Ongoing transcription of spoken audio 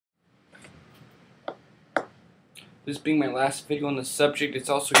this being my last video on the subject, it's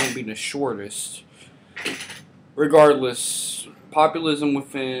also going to be the shortest. Regardless, populism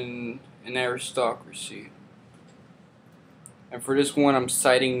within an aristocracy. And for this one, I'm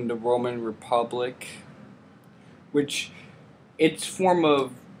citing the Roman Republic, which its form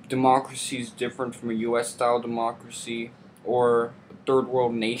of democracy is different from a US-style democracy or a third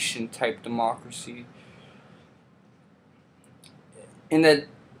world nation type democracy. In that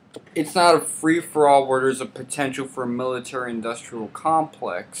it's not a free-for-all where there's a potential for a military-industrial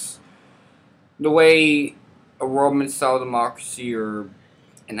complex. The way a Roman-style democracy or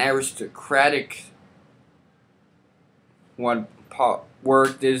an aristocratic one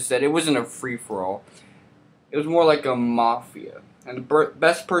worked is that it wasn't a free-for-all. It was more like a mafia. And the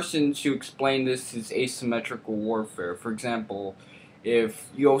best person to explain this is asymmetrical warfare. For example, if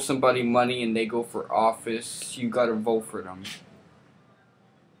you owe somebody money and they go for office, you gotta vote for them.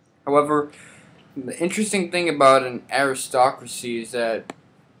 However, the interesting thing about an aristocracy is that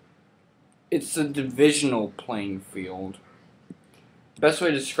it's a divisional playing field. The best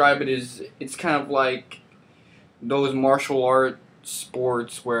way to describe it is it's kind of like those martial arts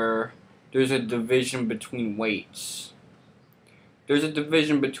sports where there's a division between weights. There's a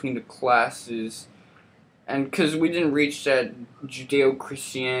division between the classes, and because we didn't reach that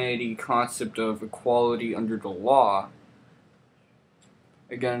Judeo-Christianity concept of equality under the law,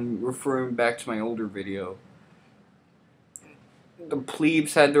 again, referring back to my older video, the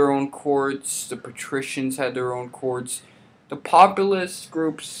plebes had their own courts, the patricians had their own courts, the populist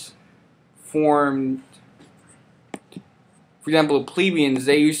groups formed. For example, the plebeians,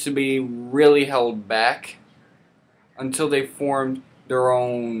 they used to be really held back until they formed their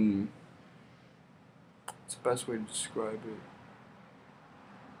own, what's the best way to describe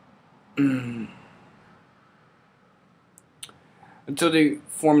it? Until they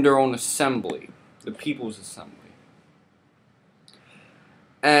formed their own assembly, the People's Assembly.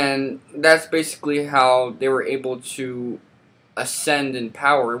 And that's basically how they were able to ascend in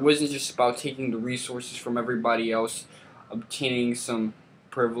power. It wasn't just about taking the resources from everybody else, obtaining some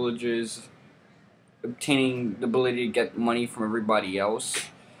privileges, obtaining the ability to get money from everybody else.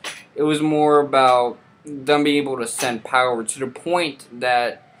 It was more about them being able to ascend power to the point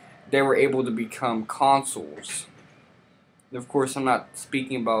that they were able to become consuls. Of course, I'm not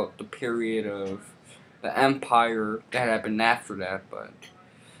speaking about the period of the empire that happened after that, but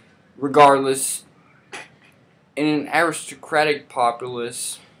regardless, in an aristocratic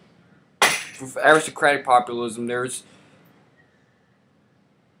populace, with aristocratic populism, there's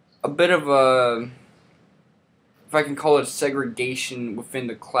a bit of a, if I can call it, segregation within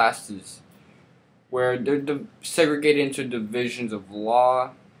the classes, where they're segregated into divisions of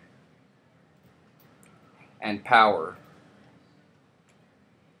law and power.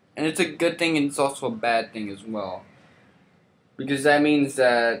 And it's a good thing and it's also a bad thing as well, because that means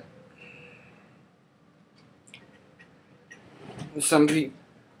that some people,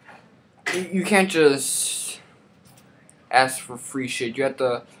 you can't just ask for free shit. You have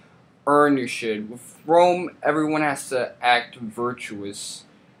to earn your shit. With Rome, everyone has to act virtuous.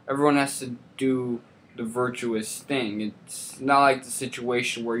 Everyone has to do the virtuous thing. It's not like the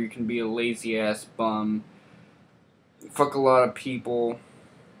situation where you can be a lazy ass bum, fuck a lot of people,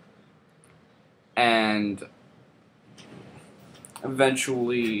 and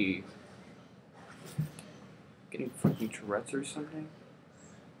eventually getting fucking Tourette's or something.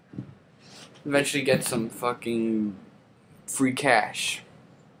 Eventually get some fucking free cash.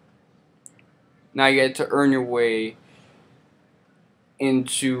 Now you get to earn your way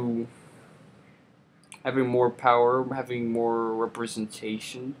into having more power, having more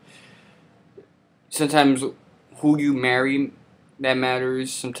representation. Sometimes who you marry, that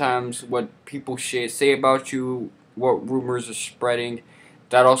matters. Sometimes what people say about you, what rumors are spreading,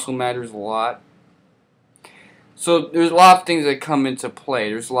 that also matters a lot. So there's a lot of things that come into play.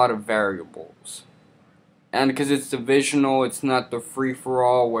 There's a lot of variables. And because it's divisional, it's not the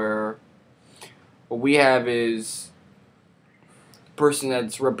free-for-all where what we have is the person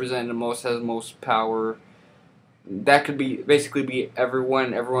that's represented the most has the most power. That could be basically be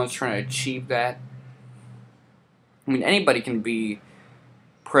everyone. Everyone's trying to achieve that. I mean, anybody can be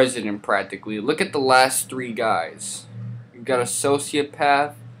president practically. Look at the last three guys. You've got a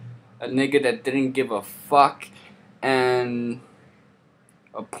sociopath, a nigga that didn't give a fuck, and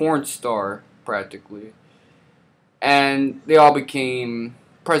a porn star practically. And they all became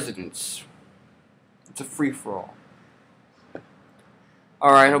presidents. It's a free-for-all.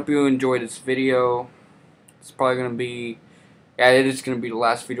 Alright, hope you enjoyed this video. It's probably going to be, yeah, it is going to be the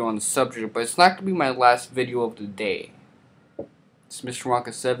last video on the subject, but it's not going to be my last video of the day. It's Mr. Wonka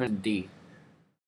 7D.